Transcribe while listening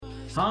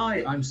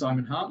Hi, I'm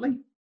Simon Hartley.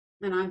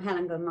 And I'm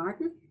Helen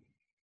Gunn-Martin.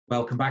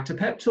 Welcome back to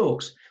Pep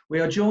Talks. We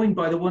are joined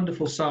by the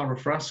wonderful Sarah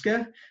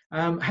Frasca.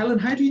 Helen,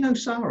 how do you know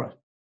Sarah?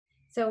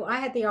 So I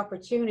had the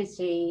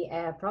opportunity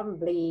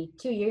probably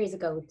 2 years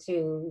ago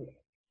to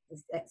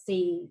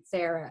see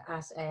Sarah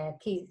as a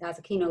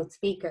keynote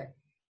speaker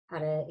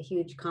at a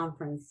huge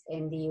conference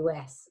in the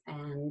US.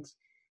 And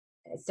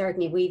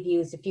certainly we've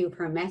used a few of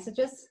her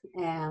messages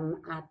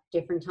at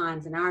different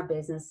times in our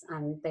business,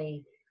 and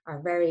they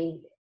are very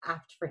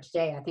apt for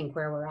today, I think,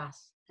 where we're at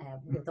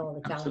with all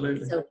the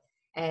challenges. Absolutely.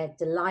 So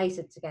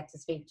delighted to get to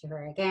speak to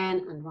her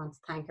again, and want to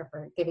thank her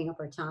for giving up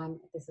her time.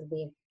 This will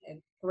be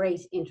a great,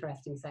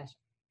 interesting session.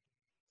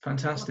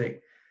 Fantastic.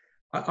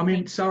 I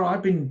mean, Sarah,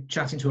 I've been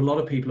chatting to a lot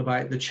of people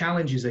about the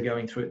challenges they're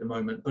going through at the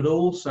moment, but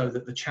also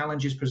that the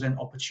challenges present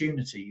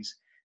opportunities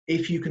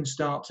if you can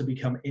start to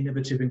become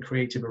innovative and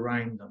creative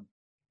around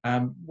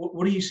them.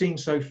 What are you seeing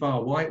so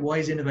far? Why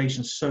is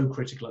innovation so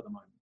critical at the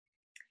moment?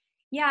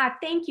 Yeah,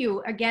 thank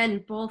you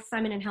again, both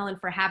Simon and Helen,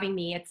 for having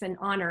me. It's an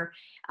honor.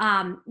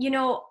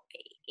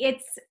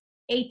 It's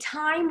a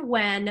time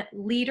when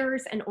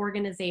leaders and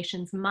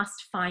organizations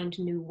must find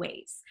new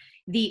ways.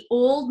 The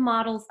old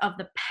models of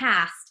the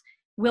past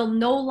will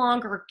no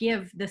longer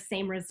give the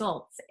same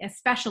results,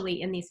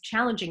 especially in these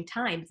challenging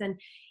times. And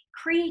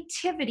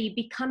creativity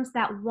becomes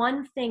that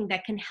one thing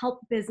that can help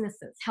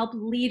businesses, help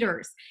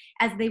leaders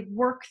as they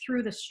work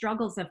through the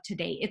struggles of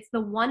today. It's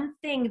the one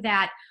thing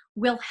that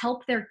will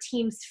help their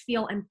teams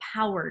feel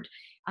empowered.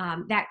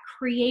 That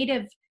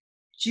creative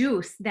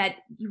juice that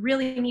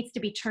really needs to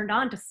be turned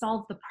on to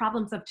solve the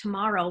problems of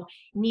tomorrow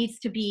needs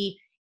to be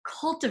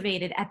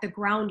cultivated at the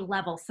ground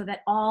level, so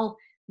that all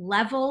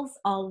levels,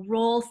 all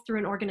roles through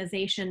an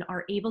organization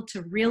are able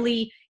to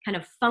really kind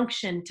of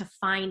function to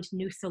find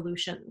new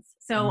solutions.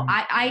 So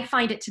I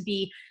find it to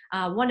be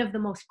one of the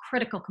most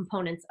critical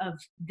components of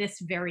this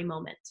very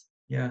moment.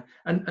 Yeah,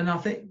 and I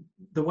think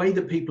the way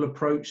that people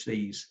approach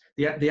these,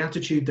 the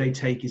attitude they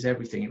take is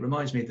everything. It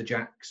reminds me of the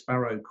Jack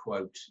Sparrow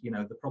quote,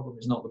 the problem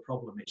is not the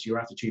problem, it's your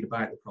attitude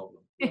about the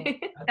problem.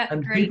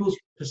 And Great. People's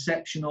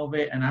perception of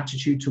it and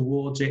attitude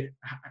towards it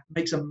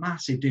makes a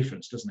massive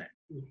difference, doesn't it?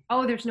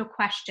 Oh, there's no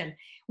question.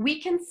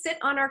 We can sit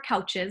on our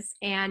couches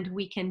and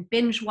we can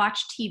binge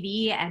watch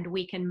TV and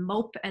we can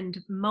mope and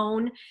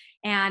moan,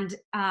 and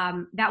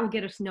that will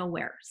get us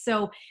nowhere.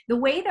 So the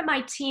way that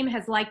my team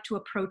has liked to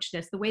approach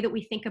this, the way that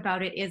we think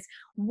about it is,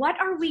 what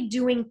are we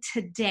doing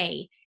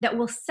today that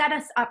will set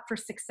us up for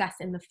success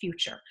in the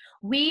future?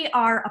 We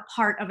are a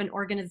part of an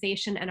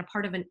organization and a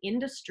part of an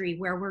industry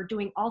where we're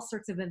doing all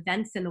sorts of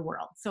events in the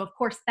world. So of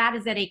course that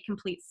is at a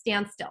complete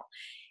standstill.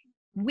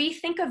 We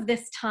think of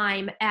this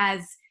time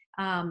as,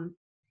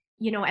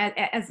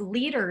 as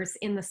leaders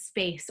in the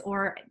space,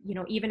 or,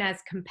 even as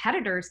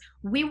competitors,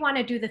 we want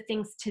to do the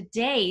things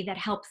today that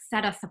help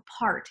set us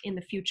apart in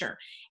the future.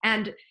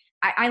 And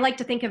I like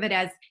to think of it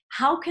as,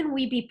 how can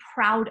we be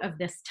proud of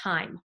this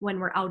time when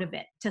we're out of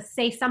it? To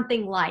say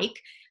something like,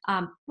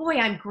 boy,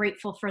 I'm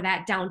grateful for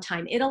that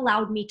downtime. It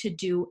allowed me to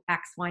do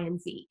X, Y, and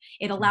Z.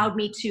 It allowed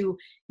me to,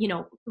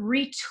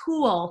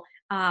 retool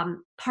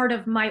part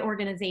of my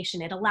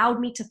organization. It allowed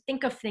me to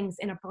think of things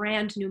in a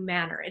brand new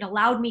manner. It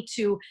allowed me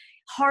to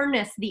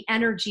harness the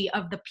energy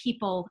of the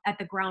people at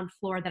the ground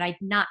floor that I'd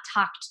not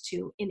talked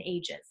to in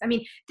ages. I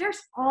mean, there's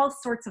all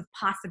sorts of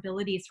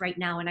possibilities right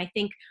now. And I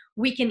think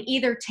we can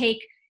either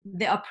take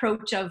the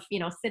approach of,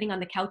 sitting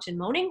on the couch and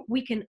moaning.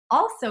 We can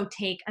also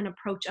take an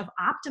approach of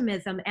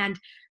optimism and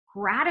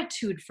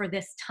gratitude for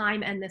this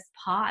time and this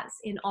pause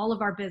in all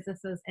of our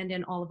businesses and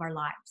in all of our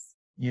lives.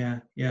 Yeah.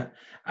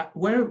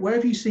 Where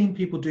have you seen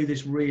people do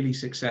this really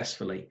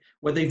successfully,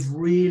 where they've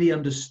really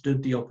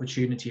understood the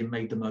opportunity and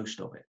made the most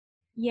of it?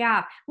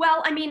 Yeah.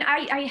 Well, I mean,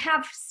 I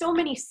have so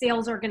many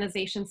sales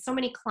organizations, so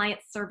many client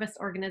service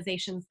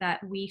organizations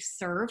that we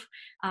serve.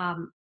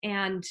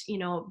 And,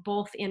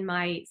 both in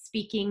my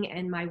speaking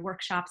and my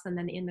workshops, and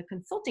then in the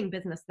consulting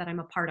business that I'm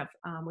a part of,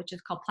 which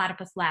is called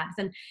Platypus Labs.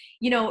 And,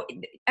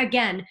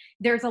 again,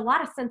 there's a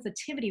lot of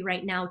sensitivity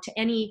right now to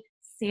any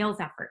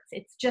sales efforts.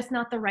 It's just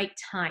not the right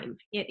time.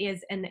 It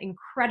is an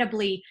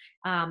incredibly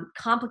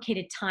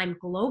complicated time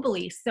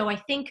globally. So I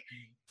think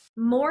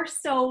more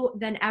so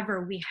than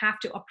ever, we have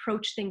to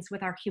approach things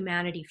with our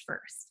humanity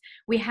first.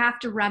 We have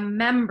to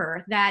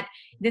remember that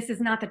this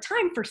is not the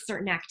time for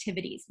certain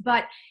activities,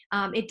 but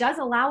it does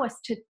allow us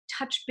to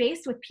touch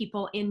base with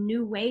people in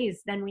new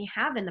ways than we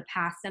have in the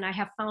past. And I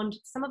have found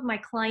some of my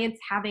clients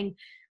having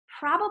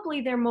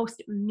probably their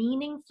most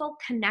meaningful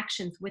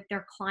connections with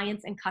their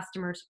clients and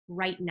customers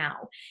right now.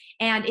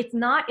 And it's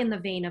not in the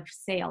vein of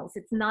sales.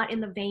 It's not in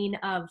the vein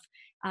of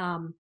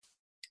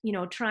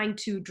trying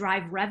to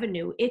drive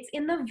revenue. It's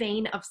in the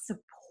vein of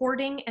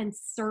supporting and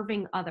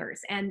serving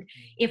others. And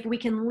if we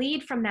can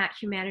lead from that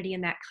humanity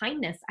and that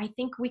kindness, I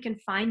think we can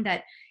find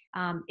that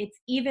it's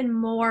even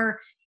more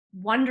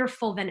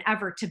wonderful than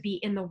ever to be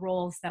in the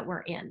roles that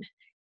we're in.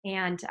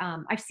 And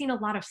I've seen a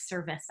lot of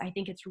service. I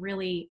think it's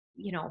really,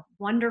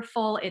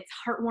 wonderful. It's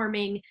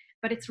heartwarming,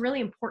 but it's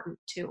really important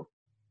too.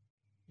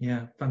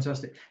 Yeah,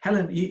 fantastic.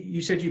 Helen,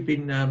 you said you've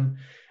been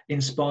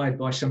inspired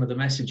by some of the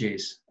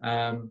messages.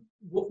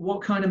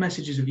 What kind of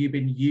messages have you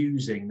been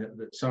using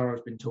that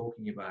Sarah's been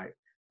talking about?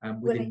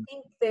 Well, I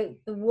think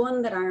the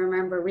one that I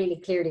remember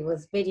really clearly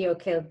was "Video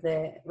Killed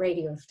the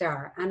Radio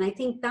Star," and I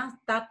think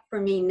that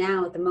for me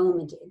now at the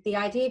moment, the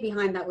idea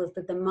behind that was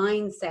that the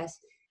mindset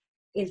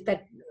is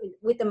that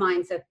with the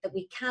mindset that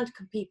we can't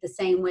compete the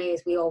same way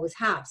as we always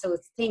have. So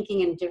it's thinking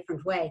in a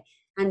different way.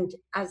 And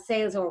as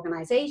sales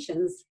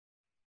organizations,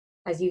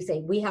 as you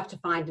say, we have to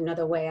find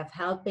another way of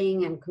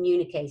helping and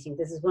communicating.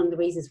 This is one of the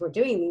reasons we're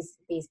doing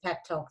these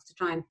pep talks, to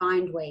try and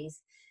find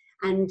ways.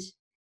 And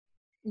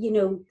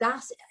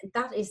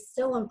that is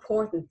so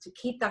important, to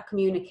keep that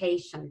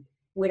communication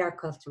with our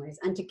customers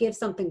and to give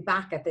something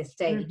back at this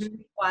stage,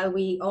 while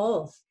we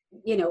all,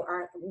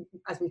 are,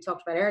 as we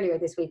talked about earlier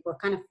this week, we're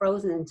kind of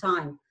frozen in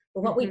time.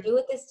 But what we do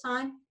at this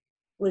time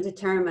will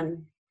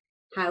determine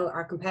how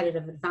our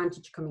competitive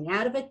advantage coming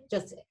out of it,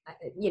 just,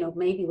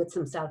 maybe with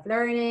some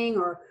self-learning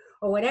or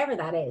whatever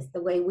that is,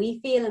 the way we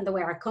feel and the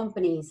way our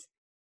companies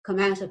come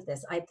out of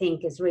this, I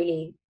think is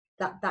really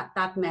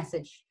that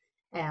message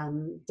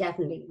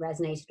definitely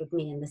resonated with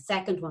me. And the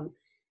second one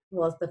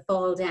was the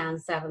fall down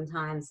 7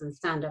 times and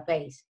stand up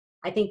 8.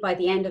 I think by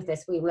the end of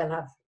this, we will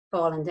have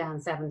fallen down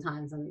 7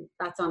 times, and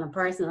that's on a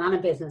personal and a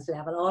business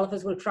level. All of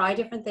us will try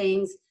different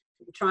things,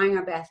 trying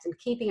our best and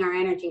keeping our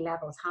energy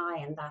levels high,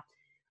 and that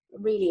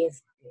really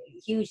is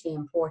hugely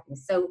important.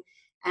 So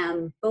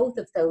both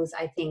of those,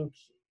 I think,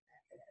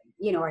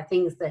 are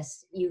things that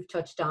you've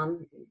touched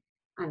on,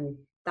 and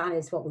that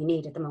is what we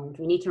need at the moment.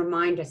 We need to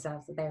remind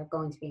ourselves that they're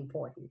going to be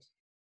important.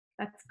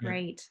 That's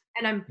great.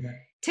 And I'm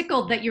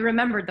tickled that you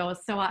remembered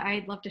those. So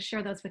I'd love to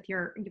share those with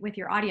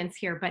your audience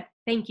here, but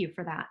thank you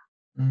for that.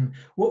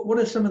 What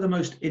are some of the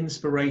most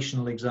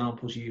inspirational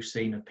examples you've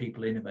seen of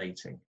people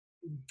innovating?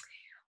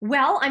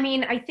 Well, I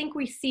mean, I think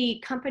we see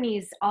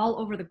companies all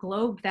over the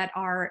globe that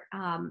are,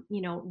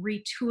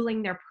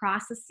 retooling their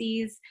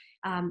processes.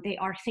 They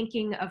are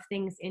thinking of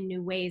things in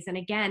new ways. And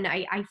again,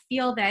 I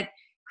feel that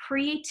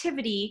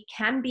creativity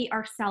can be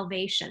our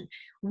salvation.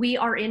 We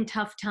are in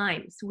tough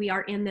times. We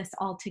are in this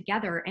all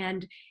together.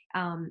 And,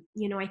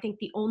 I think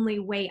the only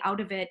way out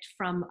of it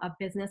from a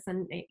business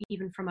and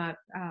even from a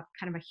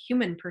kind of a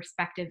human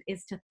perspective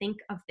is to think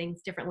of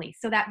things differently.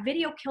 So that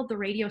Video Killed the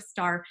Radio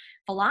Star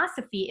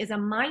philosophy is a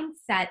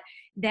mindset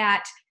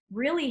that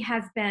really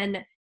has been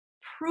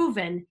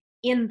proven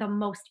in the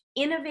most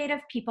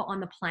innovative people on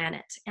the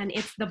planet. And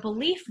it's the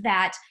belief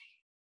that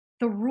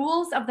the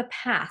rules of the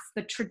past,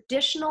 the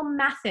traditional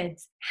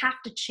methods,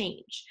 have to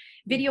change.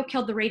 Video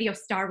Killed the Radio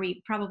Star,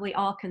 we probably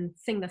all can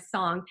sing the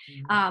song,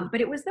 but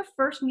it was the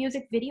first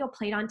music video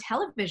played on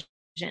television.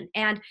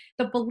 And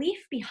the belief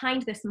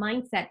behind this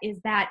mindset is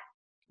that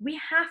we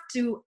have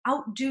to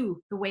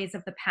outdo the ways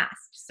of the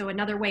past. So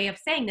another way of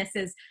saying this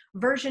is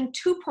version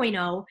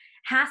 2.0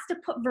 has to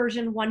put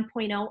version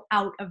 1.0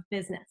 out of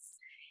business.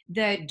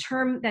 The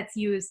term that's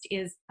used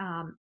is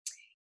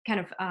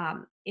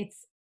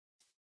it's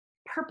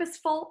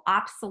purposeful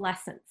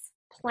obsolescence,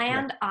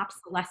 planned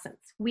obsolescence.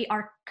 We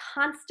are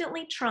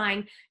constantly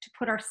trying to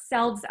put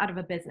ourselves out of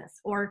a business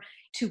or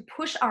to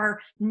push our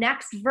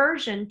next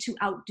version to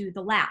outdo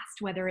the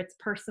last, whether it's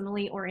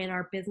personally or in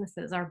our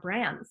businesses, our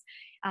brands.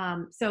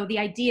 So the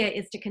idea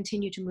is to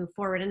continue to move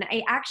forward. And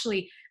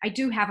I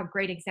do have a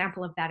great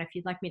example of that if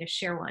you'd like me to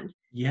share one.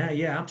 Yeah,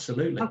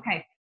 absolutely.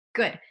 Okay.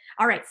 Good.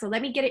 All right. So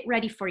let me get it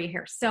ready for you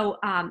here. So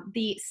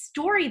the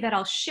story that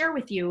I'll share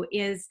with you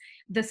is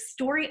the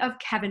story of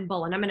Kevin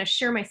Bull. And I'm going to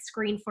share my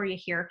screen for you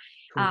here.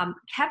 Cool.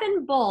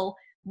 Kevin Bull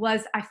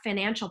was a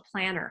financial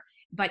planner,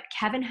 but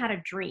Kevin had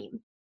a dream.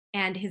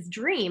 And his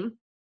dream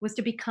was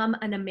to become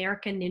an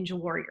American Ninja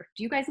Warrior.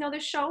 Do you guys know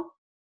this show?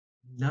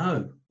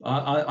 No.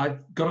 I've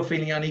got a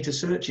feeling I need to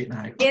search it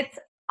now. It's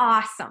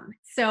awesome.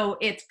 So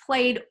it's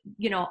played,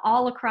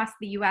 all across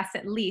the US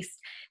at least.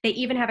 They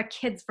even have a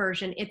kids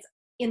version. It's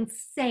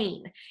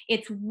insane.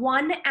 It's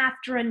one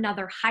after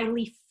another,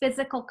 highly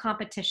physical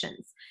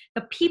competitions.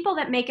 The people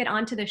that make it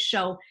onto this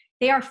show,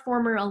 they are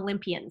former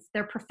Olympians.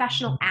 They're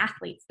professional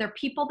athletes. They're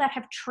people that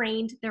have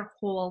trained their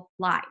whole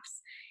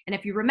lives. And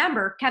if you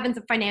remember, Kevin's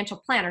a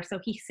financial planner, so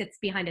he sits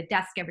behind a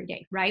desk every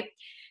day, right?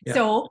 Yeah.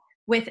 So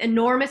with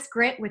enormous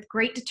grit, with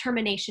great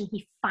determination,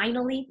 he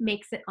finally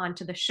makes it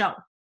onto the show.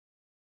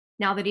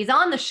 Now that he's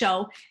on the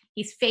show,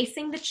 he's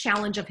facing the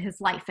challenge of his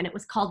life, and it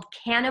was called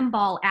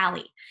Cannonball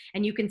Alley.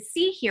 And you can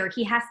see here,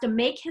 he has to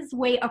make his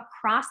way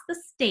across the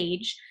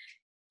stage,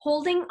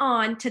 holding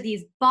on to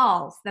these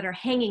balls that are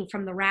hanging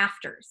from the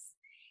rafters.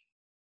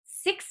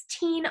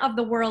 16 of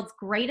the world's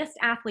greatest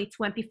athletes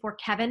went before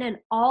Kevin, and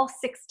all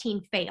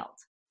 16 failed.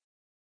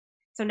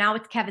 So now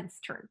it's Kevin's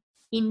turn.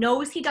 He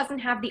knows he doesn't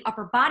have the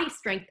upper body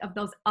strength of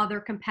those other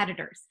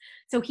competitors.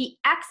 So he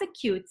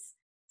executes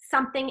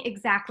something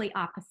exactly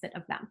opposite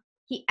of them.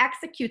 He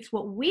executes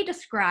what we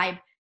describe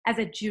as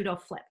a judo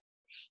flip.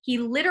 He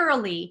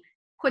literally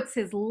puts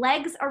his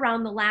legs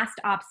around the last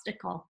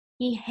obstacle.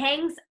 He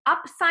hangs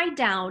upside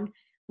down,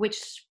 which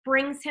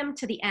springs him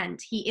to the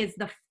end. He is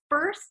the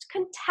first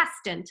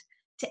contestant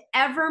to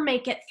ever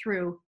make it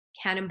through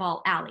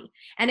Cannonball Alley.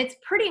 And it's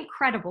pretty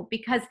incredible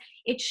because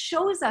it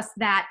shows us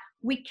that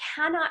we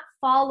cannot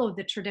follow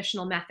the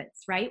traditional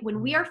methods, right?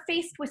 When we are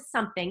faced with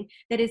something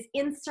that is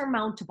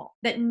insurmountable,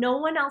 that no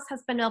one else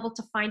has been able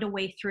to find a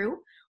way through,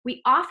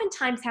 we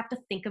oftentimes have to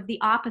think of the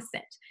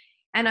opposite.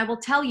 And I will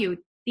tell you,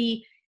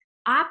 the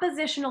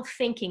oppositional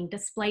thinking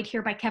displayed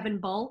here by Kevin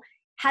Bull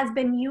has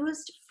been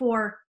used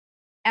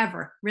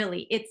forever,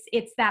 really.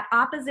 It's that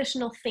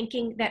oppositional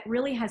thinking that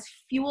really has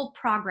fueled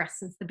progress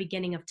since the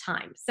beginning of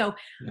time. So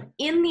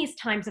in these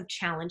times of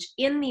challenge,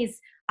 in these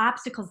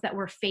obstacles that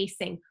we're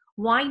facing,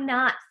 why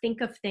not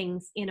think of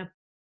things in a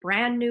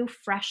brand new,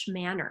 fresh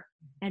manner?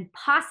 And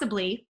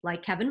possibly,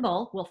 like Kevin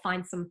Bull, we'll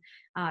find some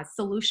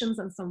solutions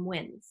and some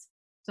wins.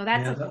 So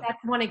that's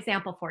one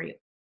example for you.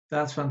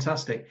 That's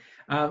fantastic.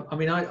 I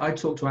mean, I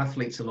talk to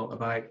athletes a lot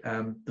about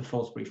the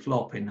Fosbury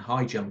flop in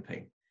high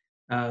jumping.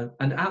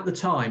 And at the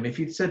time, if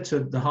you'd said to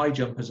the high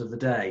jumpers of the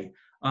day,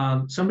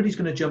 somebody's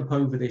going to jump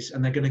over this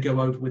and they're going to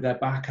go over with their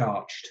back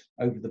arched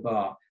over the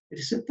bar, they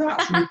just said,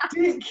 that's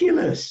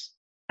ridiculous.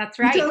 That's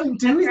right. You don't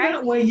do it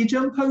that way. You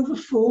jump over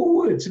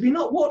forwards. Have you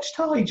not watched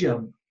high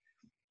jump?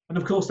 And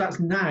of course, that's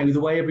now the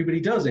way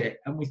everybody does it.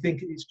 And we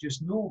think it's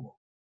just normal.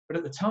 But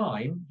at the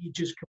time, he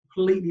just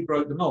completely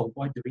broke the mold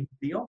by doing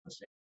the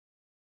opposite.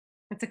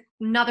 That's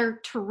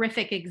another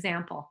terrific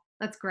example.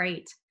 That's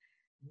great.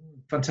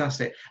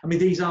 Fantastic. I mean,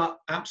 these are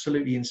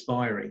absolutely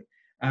inspiring.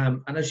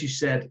 And as you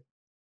said,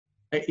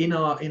 in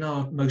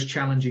our most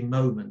challenging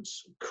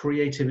moments,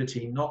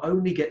 creativity not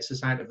only gets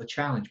us out of the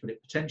challenge, but it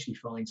potentially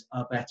finds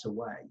a better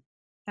way.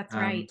 That's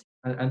right.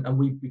 And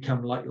we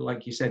become,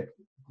 like you said,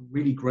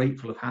 really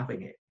grateful of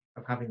having it,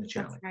 of having the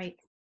challenge. That's right.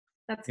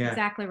 That's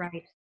exactly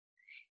right.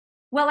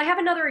 Well, I have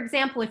another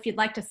example if you'd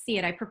like to see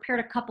it. I prepared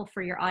a couple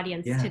for your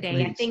audience today.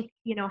 Please. I think,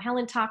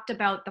 Helen talked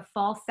about the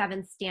fall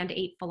 7, stand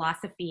 8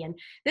 philosophy. And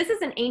this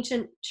is an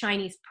ancient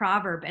Chinese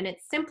proverb, and it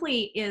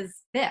simply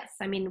is this.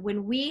 I mean,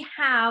 when we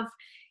have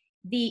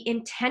the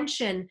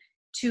intention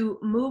to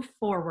move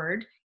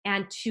forward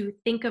and to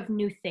think of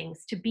new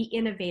things, to be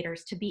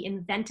innovators, to be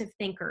inventive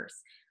thinkers,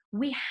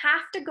 we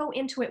have to go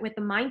into it with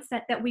the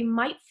mindset that we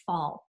might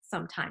fall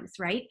sometimes,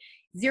 right?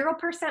 0%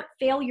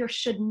 failure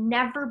should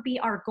never be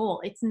our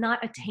goal. It's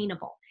not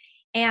attainable.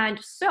 And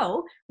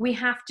so we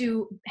have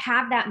to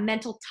have that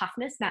mental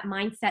toughness, that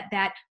mindset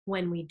that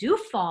when we do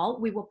fall,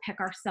 we will pick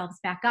ourselves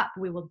back up.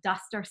 We will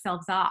dust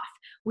ourselves off.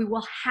 We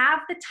will have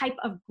the type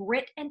of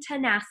grit and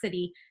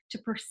tenacity to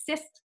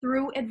persist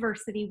through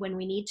adversity when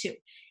we need to.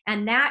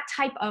 And that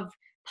type of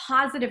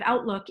positive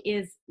outlook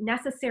is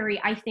necessary,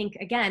 I think,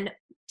 again,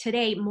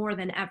 today more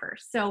than ever.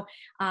 So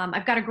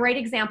I've got a great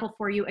example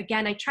for you.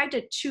 Again, I tried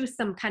to choose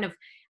some kind of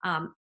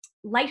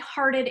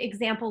lighthearted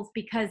examples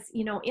because,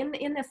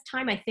 in this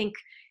time, I think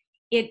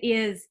it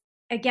is,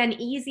 again,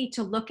 easy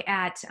to look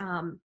at,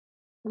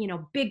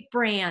 big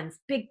brands,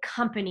 big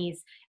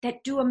companies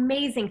that do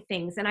amazing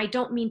things. And I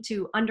don't mean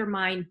to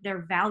undermine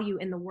their value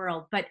in the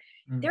world, but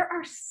there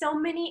are so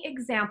many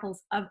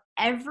examples of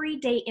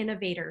everyday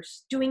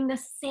innovators doing the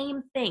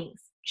same things,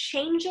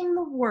 changing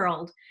the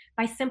world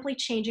by simply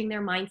changing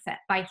their mindset,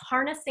 by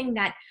harnessing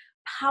that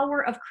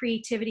power of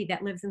creativity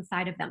that lives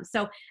inside of them.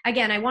 So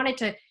again, I wanted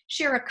to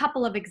share a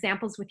couple of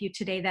examples with you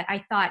today that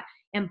I thought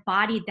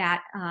embodied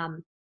that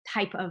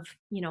type of,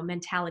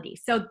 mentality.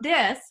 So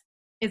this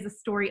is the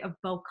story of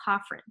Bo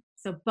Coffrin.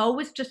 So Bo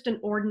was just an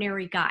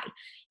ordinary guy.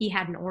 He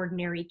had an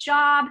ordinary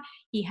job.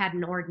 He had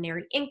an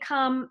ordinary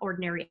income,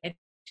 ordinary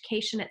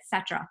education,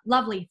 etc.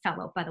 Lovely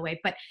fellow, by the way.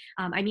 But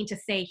I mean to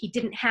say he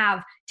didn't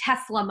have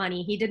Tesla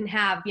money. He didn't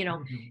have,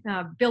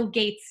 Bill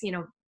Gates,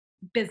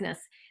 business.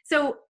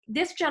 So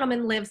this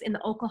gentleman lives in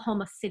the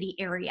Oklahoma City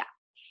area.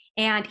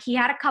 And he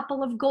had a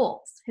couple of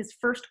goals. His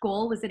first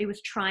goal was that he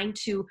was trying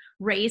to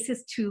raise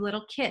his 2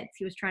 little kids.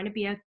 He was trying to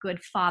be a good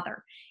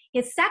father.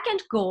 His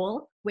second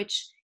goal,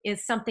 which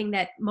is something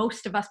that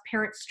most of us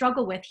parents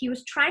struggle with, he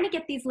was trying to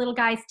get these little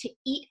guys to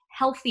eat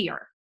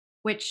healthier,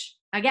 which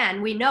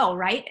again, we know,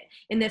 right?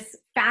 In this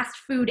fast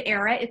food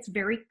era, it's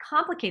very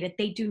complicated.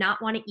 They do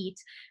not want to eat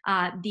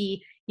the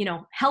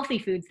healthy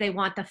foods. They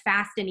want the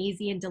fast and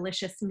easy and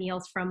delicious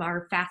meals from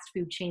our fast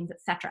food chains,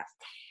 etc.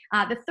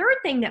 The third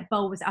thing that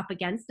Bo was up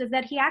against is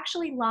that he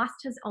actually lost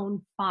his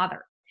own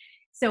father.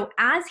 So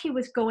as he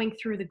was going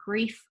through the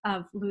grief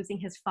of losing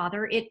his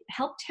father, it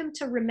helped him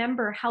to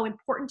remember how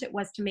important it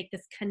was to make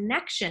this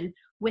connection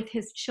with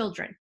his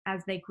children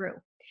as they grew.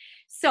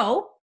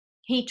 So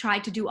he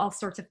tried to do all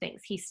sorts of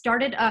things. He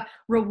started a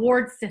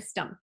reward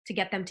system to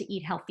get them to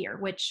eat healthier,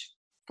 which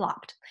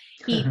flopped.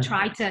 He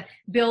tried to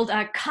build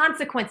a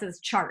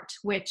consequences chart,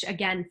 which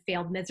again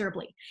failed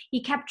miserably.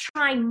 He kept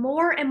trying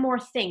more and more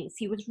things.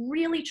 He was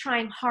really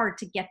trying hard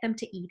to get them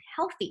to eat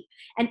healthy.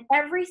 And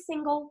every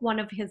single one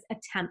of his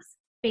attempts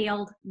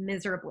failed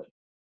miserably.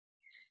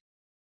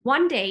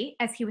 One day,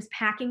 as he was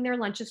packing their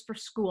lunches for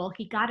school,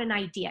 he got an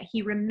idea.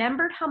 He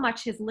remembered how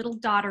much his little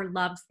daughter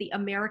loves the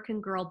American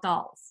Girl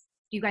dolls.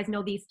 Do you guys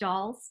know these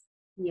dolls?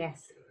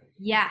 Yes.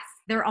 Yes,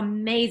 they're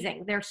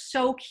amazing. They're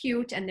so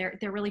cute and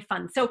they're really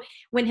fun. So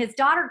when his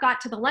daughter got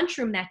to the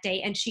lunchroom that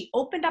day and she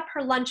opened up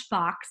her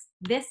lunchbox,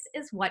 this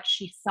is what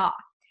she saw.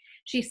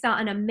 She saw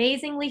an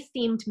amazingly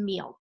themed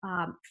meal,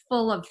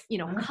 full of, you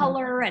know, Okay.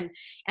 color and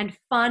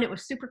fun. It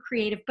was super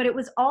creative, but it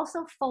was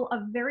also full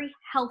of very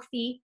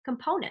healthy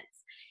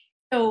components.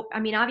 So, I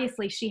mean,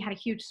 obviously she had a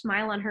huge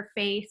smile on her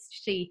face.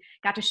 She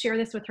got to share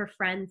this with her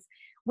friends.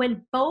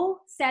 When Bo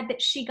said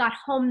that she got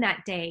home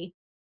that day,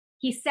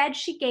 he said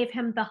she gave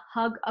him the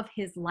hug of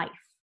his life.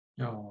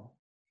 Oh,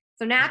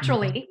 So isn't that?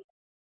 naturally,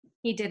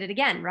 he did it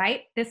again,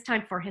 right? This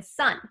time for his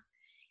son.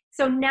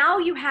 So now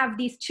you have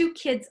these two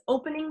kids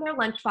opening their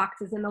lunch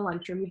boxes in the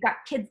lunchroom. You've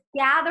got kids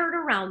gathered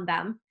around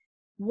them,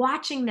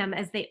 watching them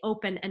as they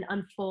open and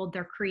unfold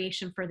their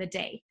creation for the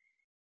day.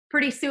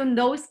 Pretty soon,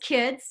 those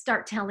kids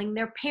start telling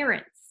their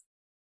parents,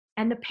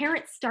 and the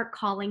parents start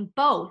calling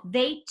Bo.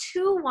 They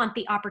too want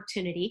the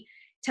opportunity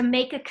to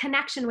make a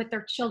connection with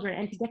their children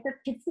and to get their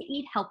kids to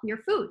eat healthier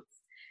foods.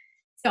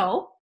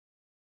 So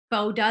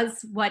Bo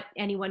does what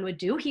anyone would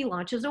do. He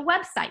launches a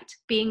website.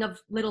 Being of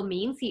little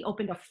means, he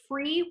opened a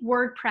free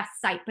WordPress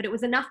site, but it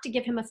was enough to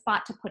give him a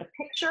spot to put a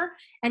picture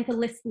and to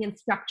list the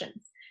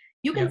instructions.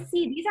 You can Yeah.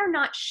 see these are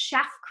not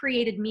chef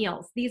created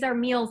meals. These are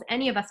meals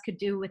any of us could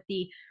do with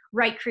the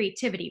right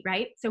creativity,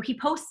 right? So he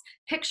posts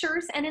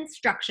pictures and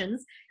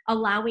instructions,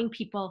 allowing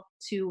people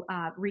to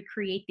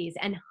recreate these.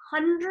 And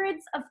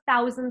hundreds of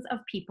thousands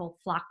of people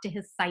flocked to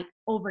his site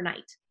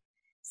overnight.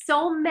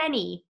 So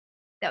many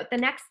that the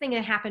next thing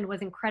that happened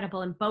was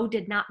incredible, and Bo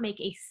did not make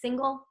a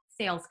single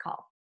sales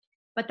call.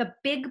 But the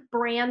big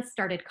brands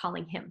started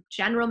calling him: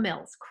 General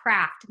Mills,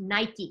 Kraft,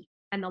 Nike,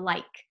 and the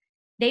like.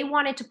 They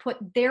wanted to put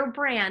their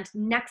brand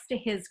next to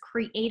his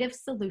creative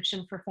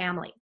solution for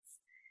families.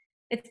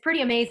 It's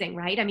pretty amazing,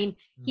 right? I mean,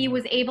 he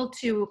was able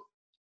to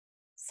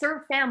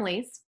serve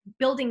families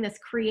building this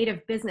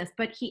creative business,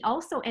 but he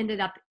also ended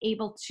up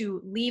able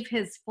to leave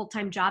his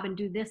full-time job and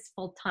do this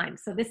full-time.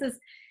 So this is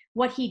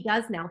what he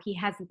does now. He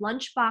has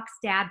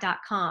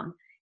lunchboxdad.com.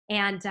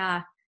 And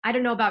I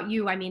don't know about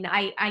you. I mean,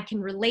 I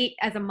can relate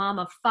as a mom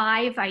of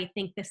 5. I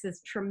think this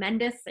is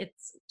tremendous.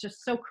 It's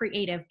just so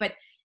creative. But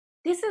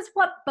this is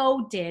what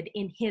Bo did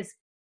in his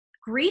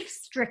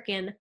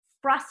grief-stricken,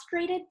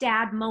 frustrated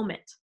dad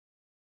moment.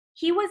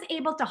 He was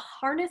able to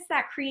harness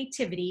that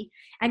creativity,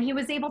 and he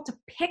was able to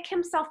pick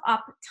himself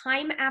up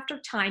time after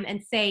time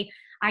and say,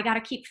 I got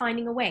to keep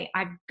finding a way.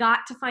 I've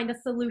got to find a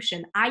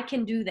solution. I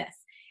can do this.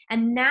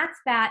 And that's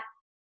that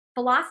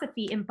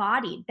philosophy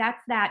embodied.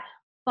 That's that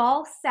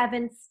fall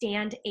 7,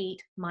 stand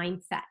 8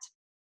 mindset.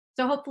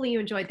 So hopefully you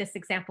enjoyed this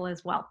example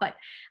as well. But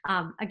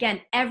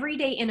again,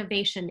 everyday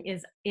innovation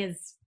is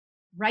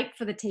ripe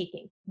for the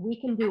taking. We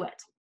can do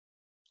it.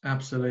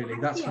 Absolutely.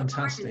 That's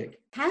fantastic.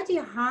 How do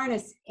you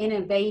harness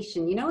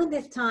innovation? You know, in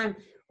this time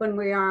when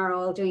we are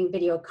all doing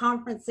video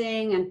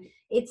conferencing and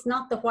it's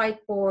not the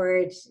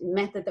whiteboard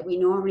method that we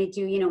normally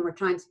do, you know, we're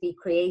trying to be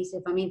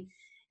creative. I mean,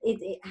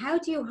 how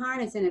do you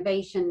harness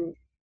innovation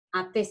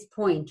at this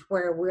point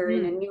where we're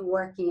in a new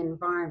working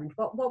environment?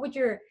 What would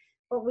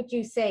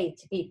you say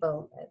to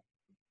people?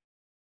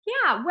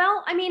 Yeah,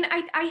 well, I mean,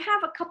 I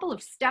have a couple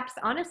of steps,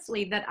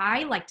 honestly, that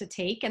I like to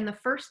take. And the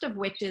first of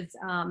which is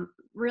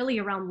really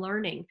around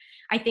learning.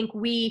 I think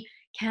we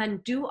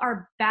can do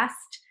our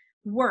best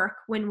work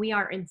when we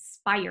are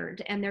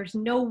inspired. And there's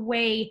no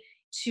way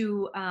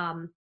to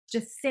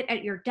just sit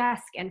at your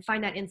desk and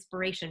find that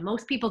inspiration.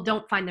 Most people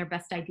don't find their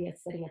best ideas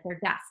sitting at their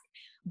desk.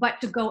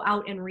 But to go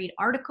out and read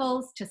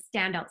articles, to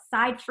stand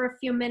outside for a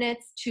few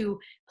minutes, to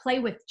play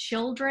with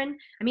children.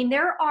 I mean,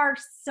 there are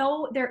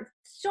so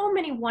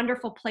many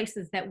wonderful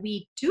places that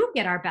we do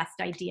get our best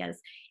ideas.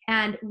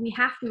 And we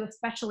have to,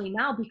 especially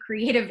now, be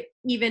creative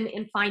even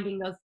in finding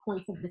those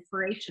points of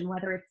inspiration,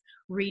 whether it's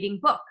reading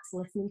books,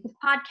 listening to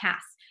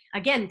podcasts.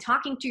 Again,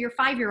 talking to your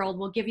 5-year-old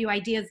will give you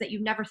ideas that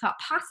you never thought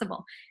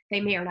possible.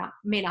 They may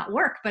not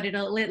work, but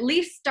it'll at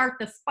least start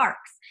the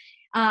sparks.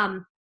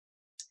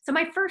 So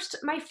my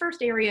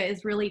first area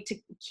is really to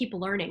keep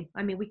learning.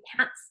 I mean, we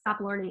can't stop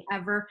learning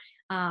ever,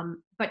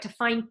 but to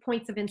find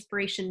points of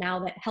inspiration now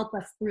that help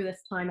us through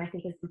this time, I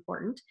think is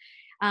important.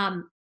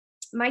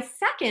 My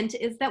second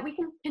is that we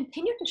can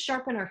continue to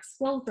sharpen our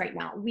skills right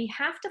now. We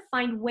have to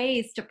find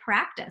ways to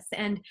practice.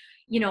 And,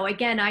 you know,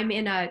 again, I'm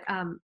in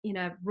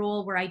a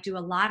role where I do a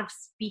lot of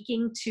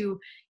speaking to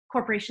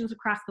corporations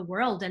across the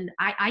world, and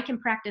I can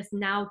practice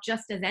now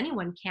just as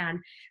anyone can.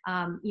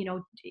 You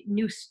know,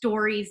 new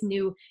stories,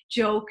 new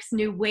jokes,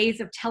 new ways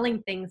of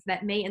telling things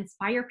that may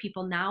inspire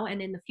people now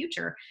and in the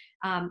future.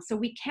 So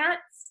we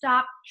can't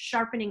stop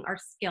sharpening our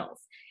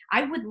skills.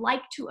 I would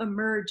like to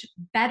emerge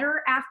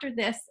better after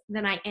this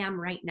than I am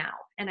right now.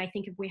 And I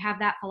think if we have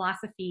that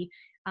philosophy,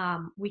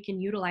 we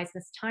can utilize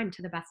this time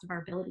to the best of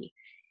our ability.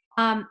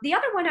 The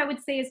other one I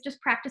would say is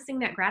just practicing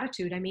that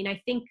gratitude. I mean,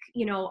 I think,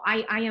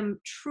 I am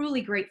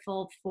truly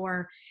grateful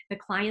for the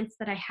clients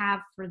that I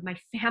have, for my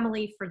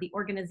family, for the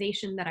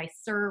organization that I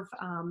serve,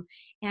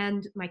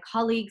 and my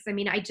colleagues. I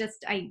mean,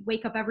 I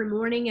wake up every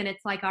morning and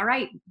it's like, all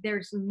right,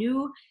 there's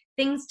new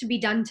things to be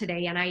done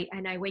today. And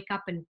I wake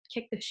up and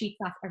kick the sheets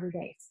off every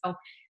day. So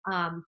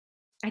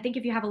I think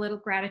if you have a little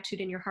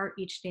gratitude in your heart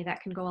each day,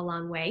 that can go a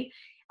long way.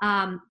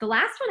 The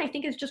last one I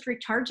think is just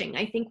recharging.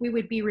 I think we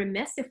would be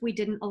remiss if we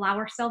didn't allow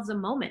ourselves a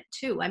moment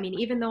too. I mean,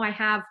 even though I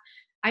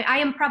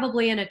am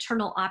probably an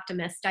eternal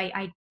optimist.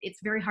 It's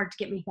very hard to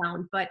get me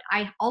down, but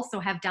I also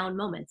have down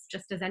moments,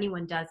 just as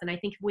anyone does. And I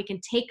think if we can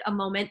take a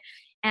moment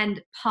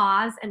and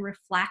pause and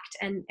reflect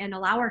and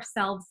allow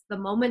ourselves the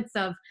moments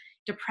of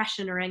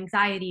depression or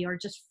anxiety or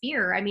just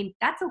fear, I mean,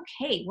 that's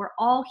okay. We're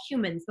all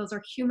humans. Those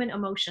are human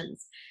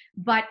emotions.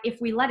 But if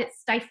we let it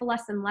stifle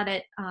us and let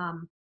it,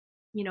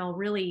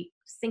 really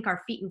sink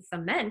our feet in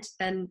cement,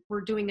 then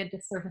we're doing a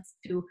disservice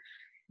to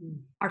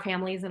our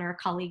families and our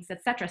colleagues,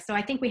 etc. So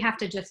I think we have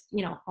to just,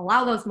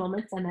 allow those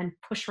moments and then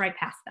push right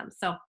past them.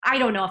 So I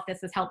don't know if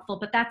this is helpful,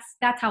 but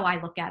that's how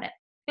I look at it.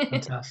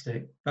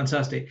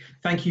 Fantastic.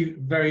 Thank you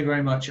very,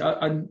 very much.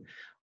 I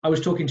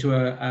was talking to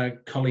a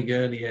colleague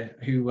earlier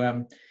who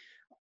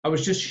I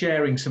was just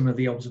sharing some of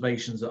the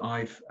observations that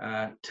I've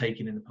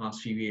taken in the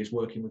past few years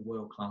working with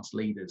world-class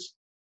leaders.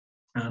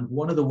 And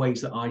one of the ways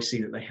that I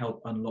see that they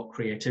help unlock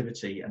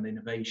creativity and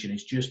innovation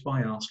is just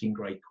by asking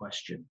great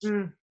questions.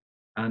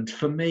 And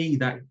for me,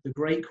 the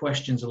great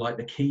questions are like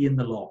the key in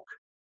the lock.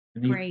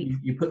 And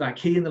you put that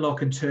key in the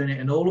lock and turn it,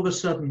 and all of a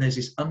sudden there's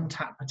this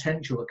untapped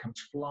potential that comes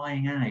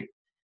flying out.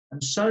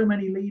 And so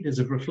many leaders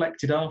have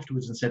reflected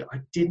afterwards and said, I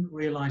didn't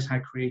realize how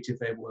creative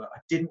they were. I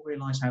didn't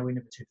realize how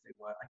innovative they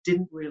were. I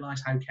didn't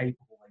realize how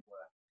capable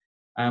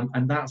they were.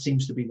 And that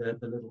seems to be the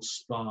little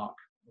spark,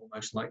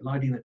 almost like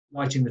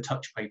lighting the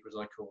touch paper, as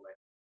I call it.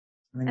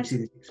 And then you see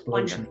this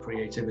explosion of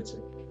creativity.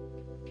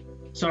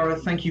 Sarah,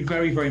 thank you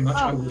very, very much.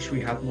 I wish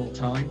we had more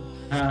time.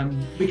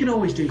 We can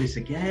always do this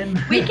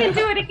again. We can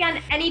do it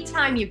again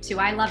anytime, you two.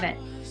 I love it.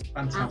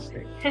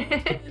 Fantastic.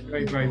 Thank you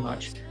very, very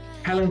much.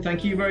 Helen,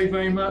 thank you very,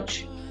 very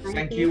much.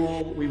 Thank you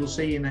all. We will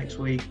see you next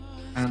week.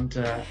 And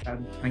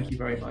thank you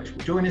very much.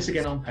 Join us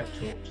again on Pep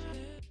Talks.